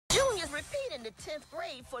repeating the 10th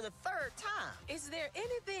grade for the 3rd time. Is there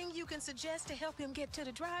anything you can suggest to help him get to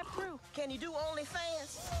the drive-thru? Can you do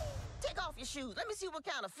OnlyFans? Take off your shoes. Let me see what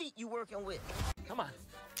kind of feet you working with. Come on.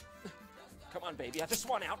 Come on, baby. I just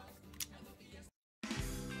want out.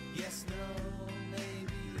 Yes, no,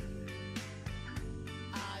 maybe.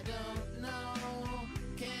 I don't know.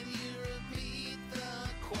 Can you repeat the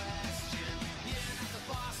question? You're not the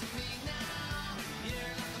boss of me now.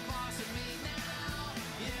 You're not the boss of me now.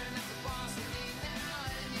 You're not the boss of me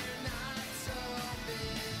now. And you're not so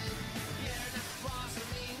big. You're not the boss of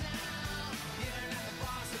me now. You're not the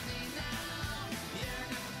boss of me now. You're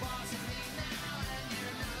not the boss of me now. And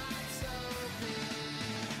you're not so big.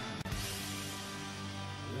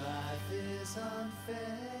 Life is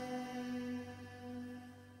unfair.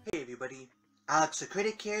 Hey everybody, Alex the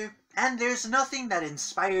Critic here, and there's nothing that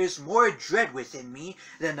inspires more dread within me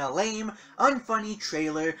than a lame, unfunny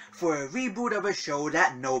trailer for a reboot of a show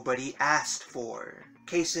that nobody asked for.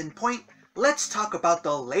 Case in point, let's talk about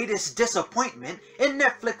the latest disappointment in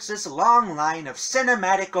Netflix's long line of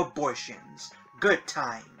cinematic abortions, Good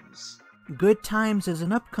Times. Good Times is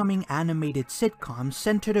an upcoming animated sitcom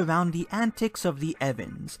centered around the antics of the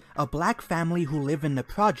Evans, a black family who live in the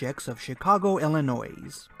projects of Chicago,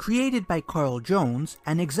 Illinois. Created by Carl Jones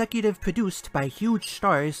and executive produced by huge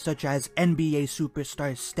stars such as NBA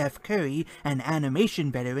superstar Steph Curry and animation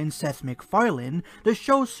veteran Seth MacFarlane, the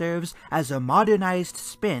show serves as a modernized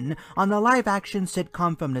spin on the live-action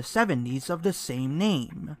sitcom from the 70s of the same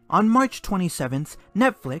name. On March 27th,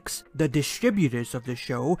 Netflix, the distributors of the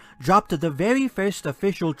show, dropped the very first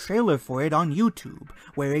official trailer for it on YouTube,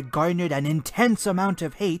 where it garnered an intense amount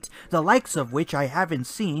of hate, the likes of which I haven't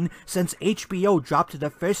seen since HBO dropped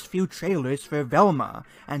the first few trailers for Velma,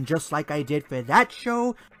 and just like I did for that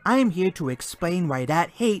show, I'm here to explain why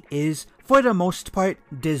that hate is, for the most part,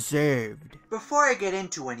 deserved. Before I get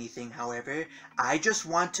into anything, however, I just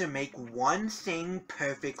want to make one thing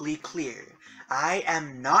perfectly clear. I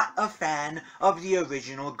am not a fan of the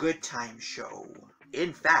original Good Times show.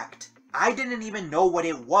 In fact, I didn't even know what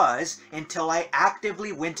it was until I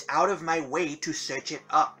actively went out of my way to search it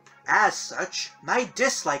up. As such, my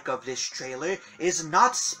dislike of this trailer is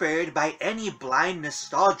not spurred by any blind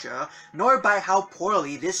nostalgia, nor by how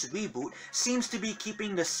poorly this reboot seems to be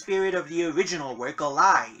keeping the spirit of the original work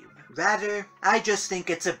alive. Rather, I just think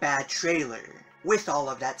it's a bad trailer. With all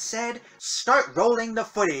of that said, start rolling the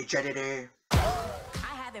footage, editor.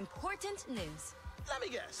 I have important news. Let me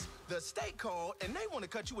guess. The state called and they want to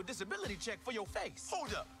cut you a disability check for your face.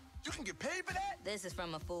 Hold up. You can get paid for that? This is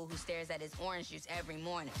from a fool who stares at his orange juice every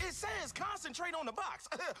morning. It says concentrate on the box.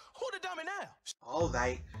 Who the dummy now?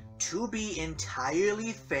 Alright, to be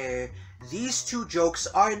entirely fair, these two jokes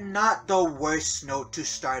are not the worst note to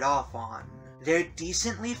start off on. They're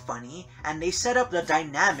decently funny, and they set up the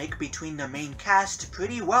dynamic between the main cast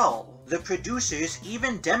pretty well. The producers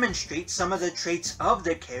even demonstrate some of the traits of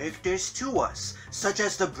the characters to us, such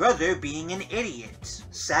as the brother being an idiot.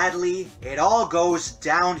 Sadly, it all goes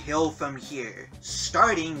downhill from here,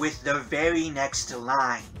 starting with the very next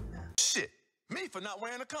line. Shit, me for not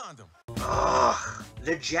wearing a condom. Ugh.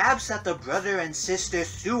 The jabs that the brother and sister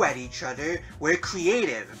threw at each other were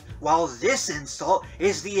creative, while this insult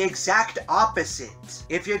is the exact opposite.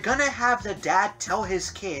 If you're gonna have the dad tell his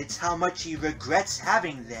kids how much he regrets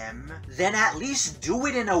having them, then at least do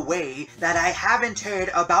it in a way that I haven't heard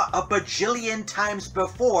about a bajillion times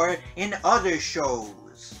before in other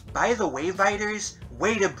shows. By the way, writers,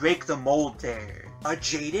 way to break the mold there. A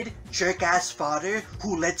jaded, jerk-ass father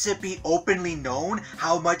who lets it be openly known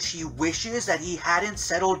how much he wishes that he hadn't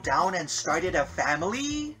settled down and started a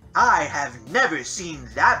family? I have never seen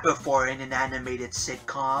that before in an animated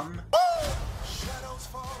sitcom. Shadows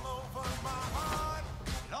fall over my heart.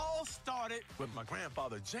 It all started with my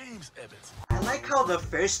grandfather James Evans. I like how the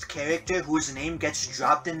first character whose name gets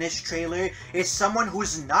dropped in this trailer is someone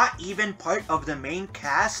who's not even part of the main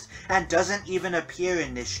cast and doesn't even appear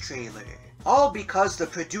in this trailer. All because the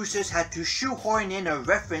producers had to shoehorn in a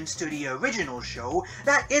reference to the original show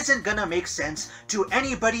that isn't gonna make sense to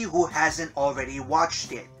anybody who hasn't already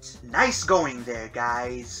watched it. Nice going there,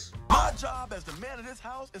 guys. My job as the man of this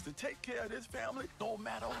house is to take care of this family no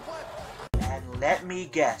matter what. And let me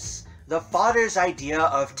guess, the father's idea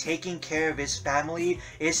of taking care of his family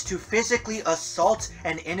is to physically assault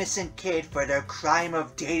an innocent kid for their crime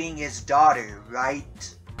of dating his daughter,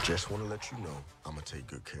 right? Just want to let you know, I'm gonna take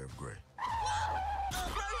good care of Gray. Who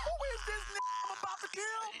is this nigga I'm about to kill?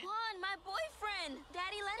 Juan, my boyfriend.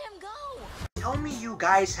 Daddy, let him go. Tell me you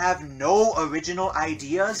guys have no original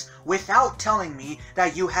ideas without telling me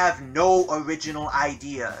that you have no original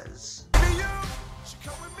ideas.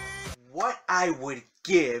 What I would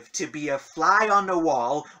give to be a fly on the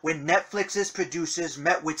wall when Netflix's producers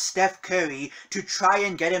met with Steph Curry to try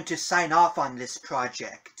and get him to sign off on this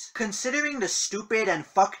project. Considering the stupid and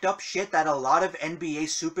fucked up shit that a lot of NBA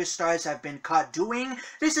superstars have been caught doing,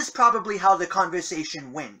 this is probably how the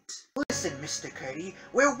conversation went. Listen, Mr. Curry,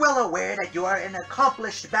 we're well aware that you are an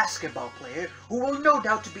accomplished basketball player who will no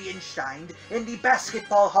doubt be enshrined in the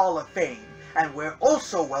Basketball Hall of Fame. And we're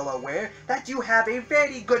also well aware that you have a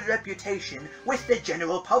very good reputation with the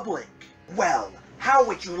general public. Well, how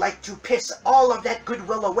would you like to piss all of that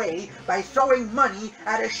goodwill away by throwing money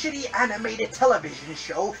at a shitty animated television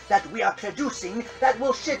show that we are producing that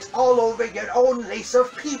will shit all over your own race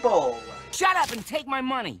of people? Shut up and take my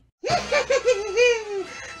money!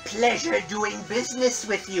 Pleasure doing business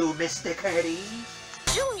with you, Mr. Curry.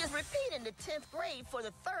 Junior's repeating the 10th grade for the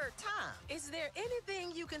 3rd time. Is there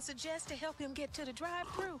anything you can suggest to help him get to the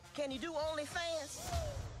drive-thru? Can you do OnlyFans?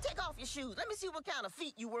 Take off your shoes. Let me see what kind of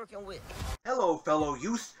feet you working with. Hello, fellow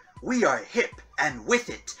youth. We are hip and with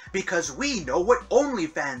it because we know what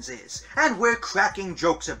OnlyFans is, and we're cracking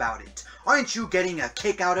jokes about it. Aren't you getting a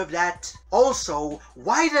kick out of that? Also,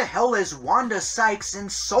 why the hell is Wanda Sykes in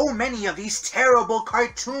so many of these terrible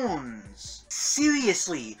cartoons?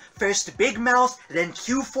 Seriously, first Big Mouth, then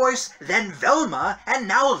Q-Force, then Velma, and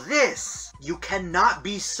now this! You cannot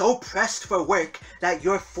be so pressed for work that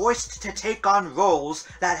you're forced to take on roles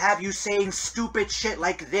that have you saying stupid shit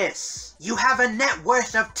like this. You have a net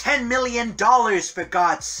worth of $10 million for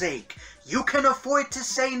God's sake. You can afford to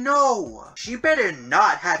say no. She better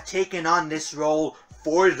not have taken on this role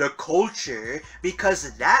for the culture,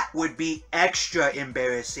 because that would be extra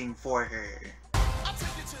embarrassing for her.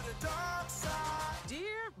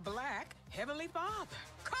 Black Heavenly Father,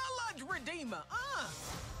 College Redeemer,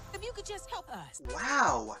 if you could just help us.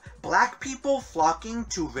 Wow, black people flocking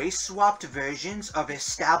to race-swapped versions of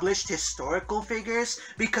established historical figures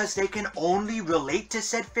because they can only relate to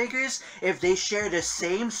said figures if they share the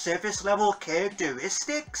same surface-level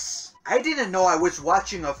characteristics? I didn't know I was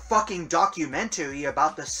watching a fucking documentary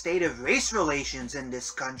about the state of race relations in this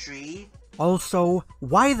country. Also,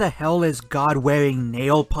 why the hell is God wearing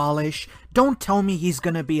nail polish? Don't tell me he's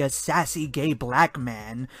gonna be a sassy gay black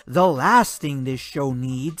man. The last thing this show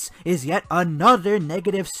needs is yet another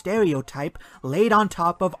negative stereotype laid on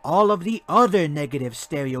top of all of the other negative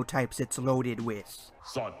stereotypes it's loaded with.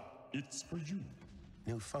 Son, it's for you.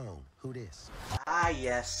 New phone. Who this? Ah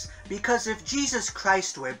yes, because if Jesus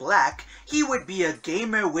Christ were black, he would be a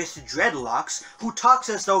gamer with dreadlocks who talks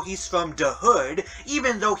as though he's from the hood,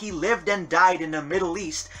 even though he lived and died in the Middle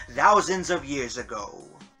East thousands of years ago.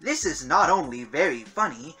 This is not only very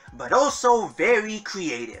funny, but also very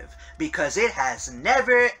creative, because it has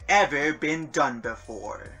never ever been done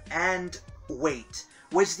before. And wait,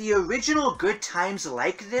 was the original Good Times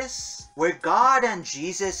like this? Were God and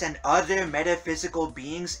Jesus and other metaphysical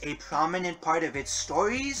beings a prominent part of its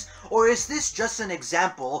stories? Or is this just an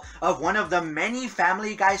example of one of the many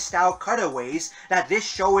Family Guy style cutaways that this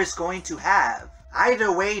show is going to have?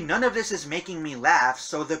 Either way, none of this is making me laugh,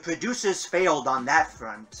 so the producers failed on that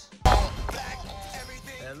front.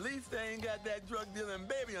 At least they ain't got that drug dealing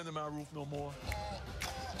baby under my roof no more.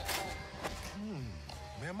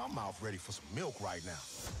 Man, my mouth ready for some milk right now.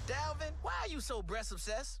 Dalvin, why are you so breast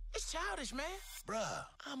obsessed? It's childish, man. Bruh,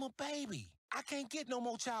 I'm a baby. I can't get no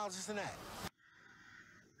more childish than that.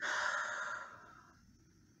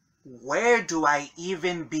 Where do I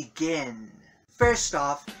even begin? First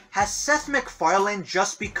off, has Seth MacFarlane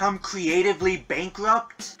just become creatively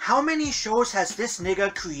bankrupt? How many shows has this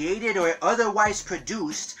nigga created or otherwise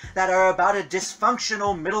produced that are about a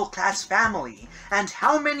dysfunctional middle-class family? And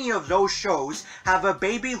how many of those shows have a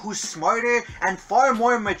baby who's smarter and far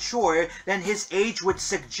more mature than his age would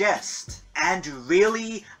suggest? And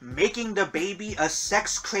really, making the baby a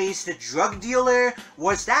sex-crazed drug dealer?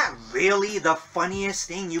 Was that really the funniest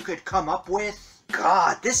thing you could come up with?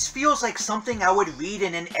 God, this feels like something I would read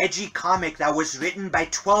in an edgy comic that was written by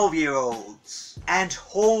 12-year-olds. And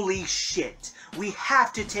holy shit, we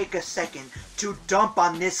have to take a second to dump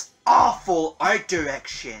on this awful art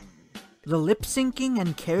direction. The lip-syncing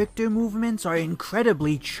and character movements are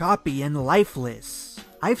incredibly choppy and lifeless.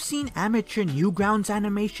 I've seen amateur Newgrounds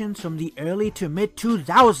animations from the early to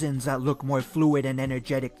mid-2000s that look more fluid and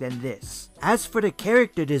energetic than this. As for the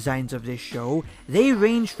character designs of this show, they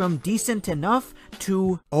range from decent enough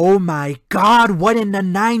to, oh my god, what in the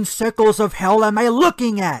 9 circles of hell am I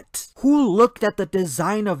looking at? Who looked at the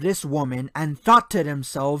design of this woman and thought to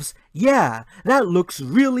themselves, yeah, that looks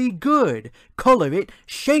really good. Color it,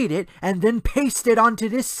 shade it, and then paste it onto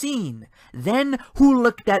this scene. Then, who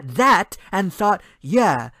looked at that and thought,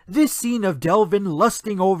 yeah, this scene of Delvin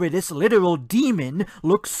lusting over this literal demon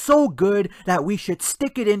looks so good that we should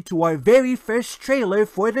stick it into our very first trailer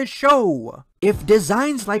for the show. If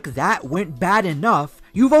designs like that went bad enough,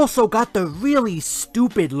 you've also got the really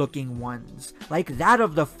stupid looking ones, like that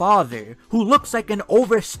of the father, who looks like an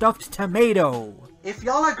overstuffed tomato. If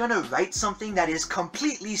y'all are gonna write something that is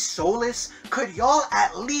completely soulless, could y'all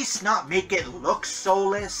at least not make it look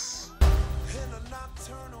soulless?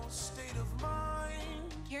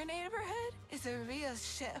 Your neighborhood is a real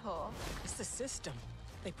shithole. It's the system.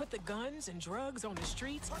 They put the guns and drugs on the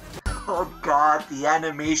streets. Oh god, the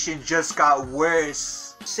animation just got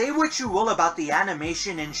worse. Say what you will about the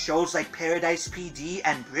animation in shows like Paradise PD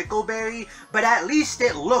and Brickleberry, but at least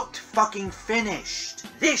it looked fucking finished.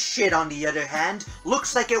 This shit, on the other hand,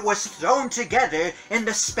 looks like it was thrown together in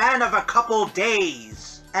the span of a couple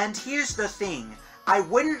days. And here's the thing. I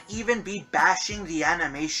wouldn't even be bashing the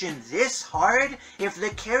animation this hard if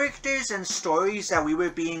the characters and stories that we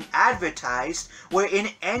were being advertised were in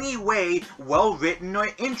any way well written or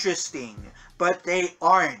interesting, but they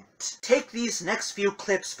aren't. Take these next few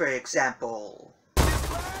clips for example. This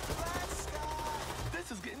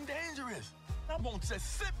is getting dangerous. I won't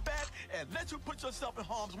just sit back and let you put yourself in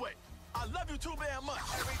harm's way. I love you too very much.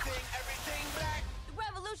 Everything black. The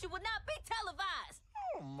revolution will not be televised.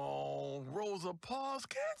 Come on, Rosa Parks,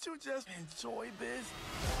 can't you just enjoy this?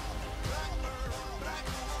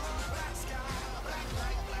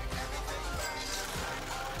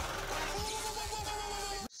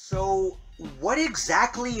 So, what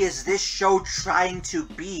exactly is this show trying to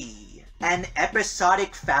be? An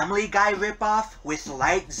episodic Family Guy ripoff with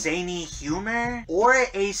light zany humor? Or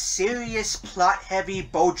a serious plot-heavy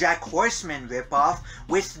BoJack Horseman ripoff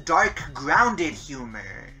with dark grounded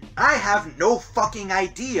humor? I have no fucking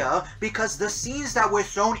idea, because the scenes that were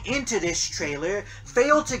thrown into this trailer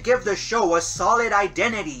fail to give the show a solid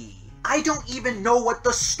identity. I don't even know what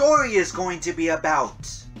the story is going to be about.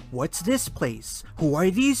 What's this place? Who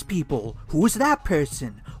are these people? Who's that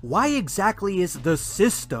person? Why exactly is the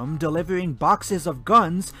system delivering boxes of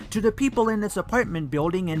guns to the people in this apartment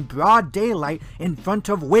building in broad daylight in front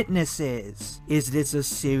of witnesses? Is this a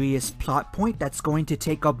serious plot point that's going to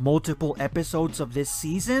take up multiple episodes of this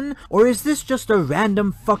season? Or is this just a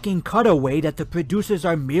random fucking cutaway that the producers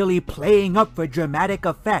are merely playing up for dramatic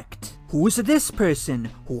effect? Who's this person?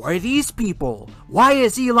 Who are these people? Why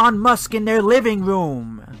is Elon Musk in their living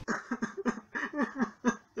room?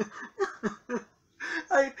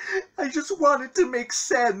 I just want it to make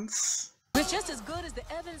sense. It's just as good as the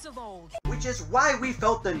Evans of old. Which is why we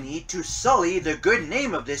felt the need to sully the good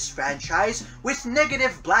name of this franchise with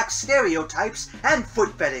negative black stereotypes and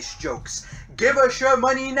foot fetish jokes. Give us your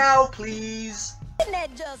money now, please. Isn't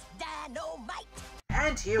that just dynamite?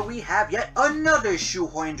 And here we have yet another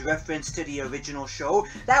shoehorned reference to the original show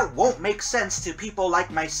that won't make sense to people like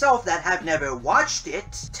myself that have never watched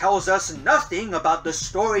it, tells us nothing about the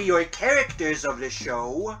story or characters of the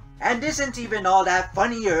show, and isn't even all that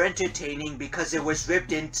funny or entertaining because it was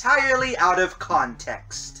ripped entirely out of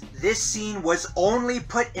context. This scene was only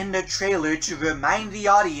put in the trailer to remind the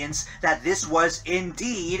audience that this was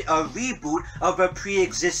indeed a reboot of a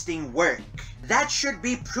pre-existing work. That should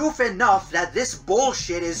be proof enough that this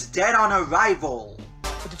bullshit is dead on arrival.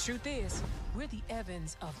 But the truth is, we're the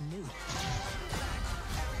Evans of new.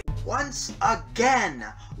 Once again,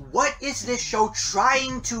 what is this show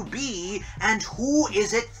trying to be, and who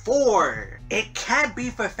is it for? It can't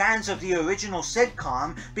be for fans of the original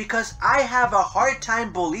sitcom, because I have a hard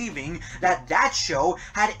time believing that that show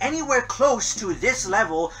had anywhere close to this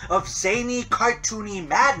level of zany, cartoony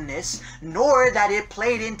madness, nor that it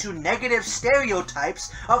played into negative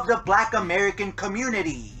stereotypes of the Black American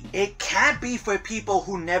community. It can't be for people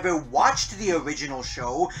who never watched the original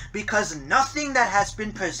show, because nothing that has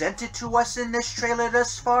been presented to us in this trailer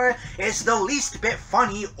thus far is the least bit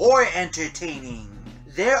funny or entertaining.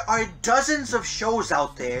 There are dozens of shows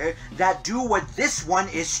out there that do what this one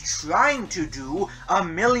is trying to do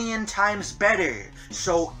 1,000,000 times better.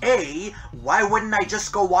 So A, why wouldn't I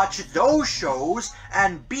just go watch those shows?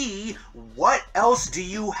 And B, what else do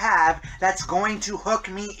you have that's going to hook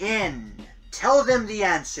me in? Tell them the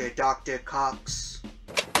answer, Dr. Cox.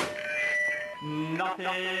 Nothing.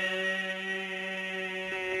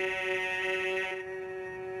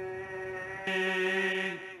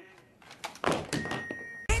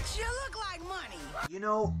 You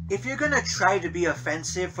know, if you're gonna try to be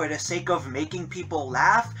offensive for the sake of making people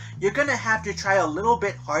laugh, you're gonna have to try a little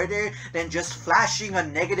bit harder than just flashing a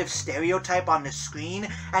negative stereotype on the screen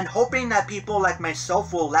and hoping that people like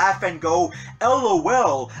myself will laugh and go,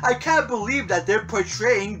 LOL, I can't believe that they're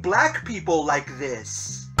portraying black people like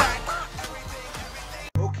this.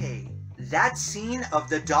 Okay, that scene of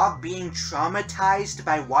the dog being traumatized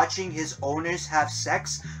by watching his owners have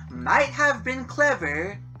sex might have been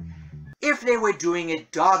clever if they were doing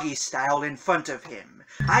it doggy style in front of him.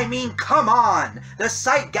 I mean, come on! The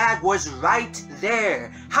sight gag was right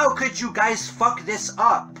there! How could you guys fuck this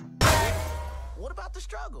up? What about the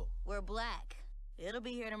struggle? We're black. It'll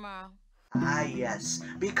be here tomorrow. Ah yes,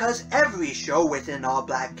 because every show with an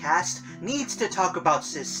all-black cast needs to talk about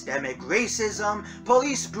systemic racism,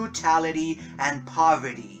 police brutality, and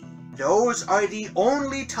poverty. Those are the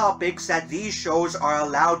only topics that these shows are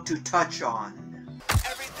allowed to touch on.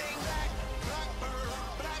 Everything black, black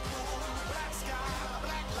bird, black moon, black sky,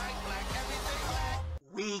 black light, black everything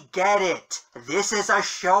black. We get it. This is a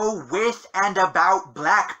show with and about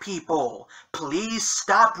black people. Please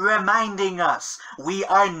stop reminding us. We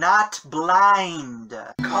are not blind.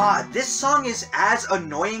 God, this song is as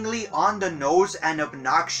annoyingly on the nose and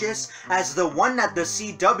obnoxious as the one that the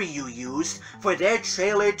CW used for their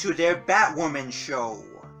trailer to their Batwoman show.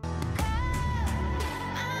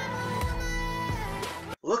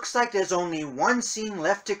 Looks like there's only one scene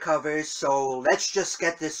left to cover, so let's just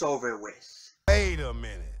get this over with. Wait a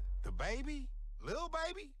minute. The baby? Little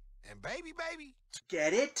baby? And baby baby?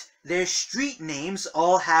 Get it? Their street names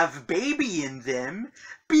all have baby in them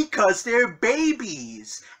because they're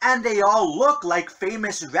babies. And they all look like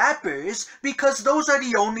famous rappers because those are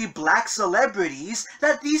the only black celebrities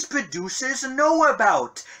that these producers know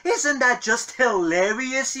about. Isn't that just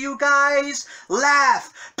hilarious, you guys?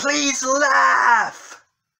 Laugh! Please laugh!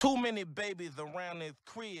 Too many babies around this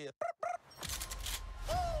crib.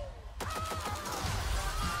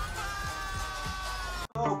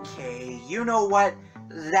 Okay, you know what?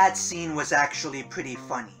 That scene was actually pretty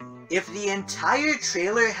funny. If the entire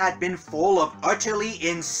trailer had been full of utterly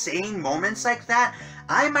insane moments like that,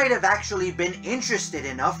 I might have actually been interested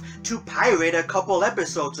enough to pirate a couple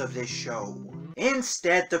episodes of this show.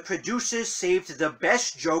 Instead, the producers saved the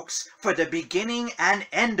best jokes for the beginning and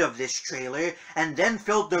end of this trailer, and then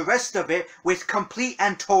filled the rest of it with complete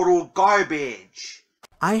and total garbage.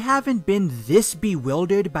 I haven't been this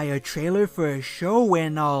bewildered by a trailer for a show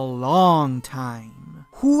in a long time.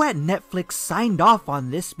 Who at Netflix signed off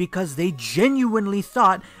on this because they genuinely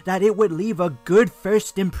thought that it would leave a good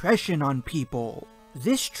first impression on people?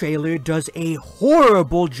 This trailer does a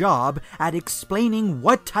horrible job at explaining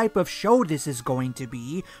what type of show this is going to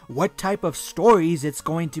be, what type of stories it's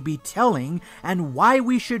going to be telling, and why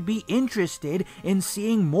we should be interested in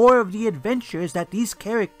seeing more of the adventures that these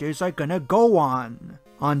characters are gonna go on.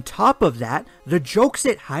 On top of that, the jokes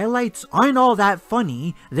it highlights aren't all that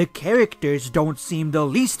funny, the characters don't seem the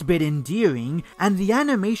least bit endearing, and the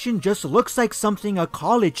animation just looks like something a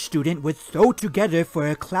college student would throw together for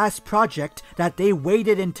a class project that they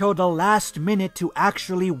waited until the last minute to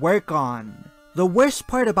actually work on. The worst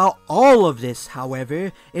part about all of this,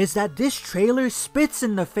 however, is that this trailer spits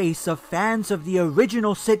in the face of fans of the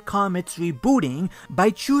original sitcom it's rebooting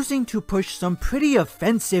by choosing to push some pretty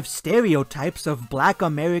offensive stereotypes of Black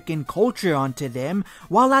American culture onto them,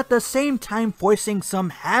 while at the same time forcing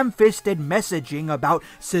some ham-fisted messaging about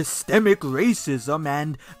systemic racism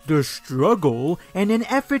and the struggle in an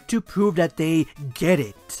effort to prove that they get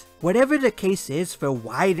it. Whatever the case is for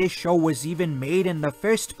why this show was even made in the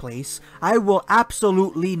first place, I will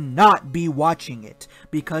absolutely not be watching it,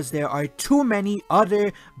 because there are too many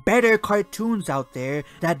other, better cartoons out there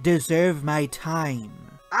that deserve my time.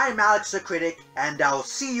 I'm Alex the Critic, and I'll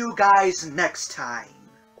see you guys next time.